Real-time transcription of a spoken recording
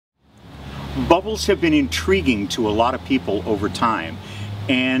Bubbles have been intriguing to a lot of people over time,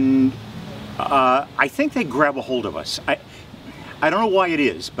 and I think they grab a hold of us. I don't know why it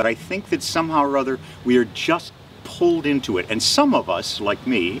is, but I think that somehow or other we are just pulled into it. And some of us, like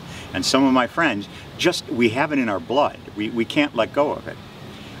me, and some of my friends, we have it in our blood. We can't let go of it.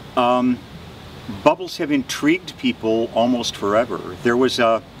 Bubbles have intrigued people almost forever. There was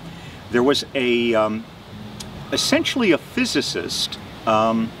essentially a physicist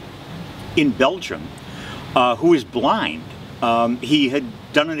in Belgium who is blind. He had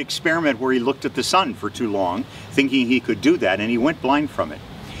done an experiment where he looked at the sun for too long, thinking he could do that, and he went blind from it.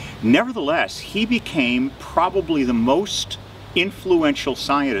 Nevertheless, he became probably the most influential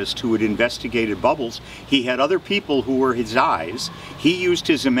scientist who had investigated bubbles. He had other people who were his eyes. He used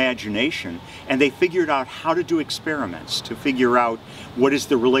his imagination, and they figured out how to do experiments to figure out what is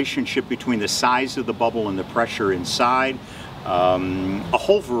the relationship between the size of the bubble and the pressure inside, a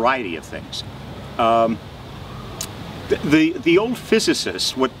whole variety of things. The old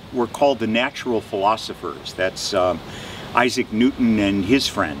physicists, what were called the natural philosophers, that's Isaac Newton and his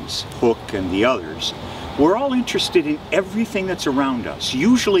friends, Hooke and the others, we're all interested in everything that's around us,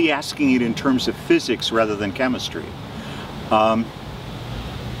 usually asking it in terms of physics rather than chemistry. And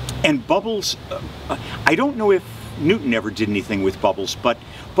bubbles, I don't know if Newton ever did anything with bubbles, but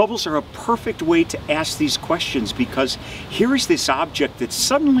bubbles are a perfect way to ask these questions, because here is this object that's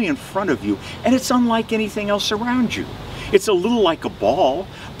suddenly in front of you, and it's unlike anything else around you. It's a little like a ball,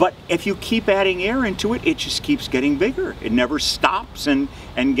 but if you keep adding air into it, it just keeps getting bigger. It never stops and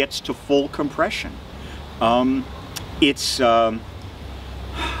gets to full compression. What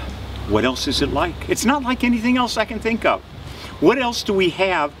else is it like? It's not like anything else I can think of. What else do we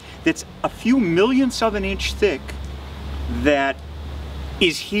have that's a few millionths of an inch thick that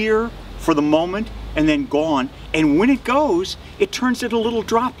is here for the moment and then gone, and when it goes, it turns into little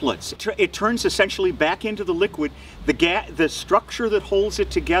droplets. It turns essentially back into the liquid. The structure that holds it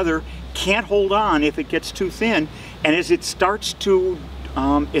together can't hold on if it gets too thin, and as it starts to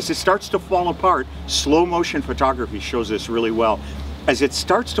fall apart, slow motion photography shows this really well. As it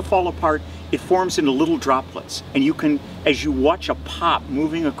starts to fall apart, it forms into little droplets, and you can, as you watch a pop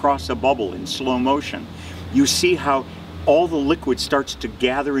moving across a bubble in slow motion, you see how all the liquid starts to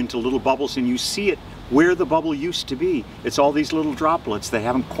gather into little bubbles, and you see it where the bubble used to be. It's all these little droplets. They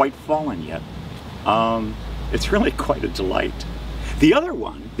haven't quite fallen yet. It's really quite a delight. The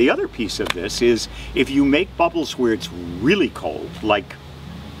other piece of this is if you make bubbles where it's really cold, like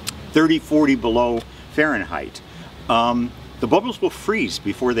 30, 40 below Fahrenheit, the bubbles will freeze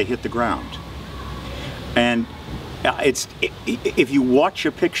before they hit the ground. And if you watch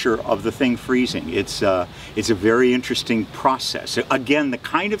a picture of the thing freezing, it's a very interesting process. Again, the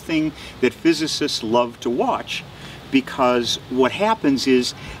kind of thing that physicists love to watch, because what happens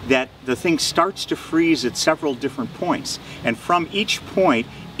is that the thing starts to freeze at several different points, and from each point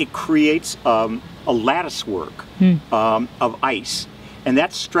it creates a lattice work of ice, and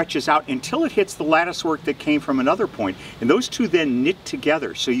that stretches out until it hits the lattice work that came from another point, and those two then knit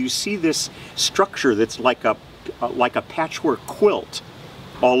together. So you see this structure that's like a patchwork quilt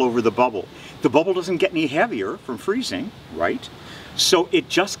all over the bubble. The bubble doesn't get any heavier from freezing, right? So it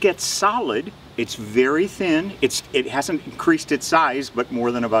just gets solid. It's very thin. It hasn't increased its size, but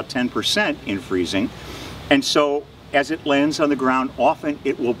more than about 10% in freezing. And so as it lands on the ground, often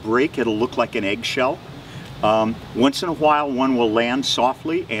it will break. It'll look like an eggshell. Once in a while, one will land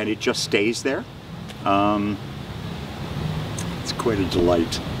softly, and it just stays there. It's quite a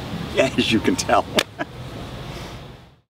delight, as you can tell.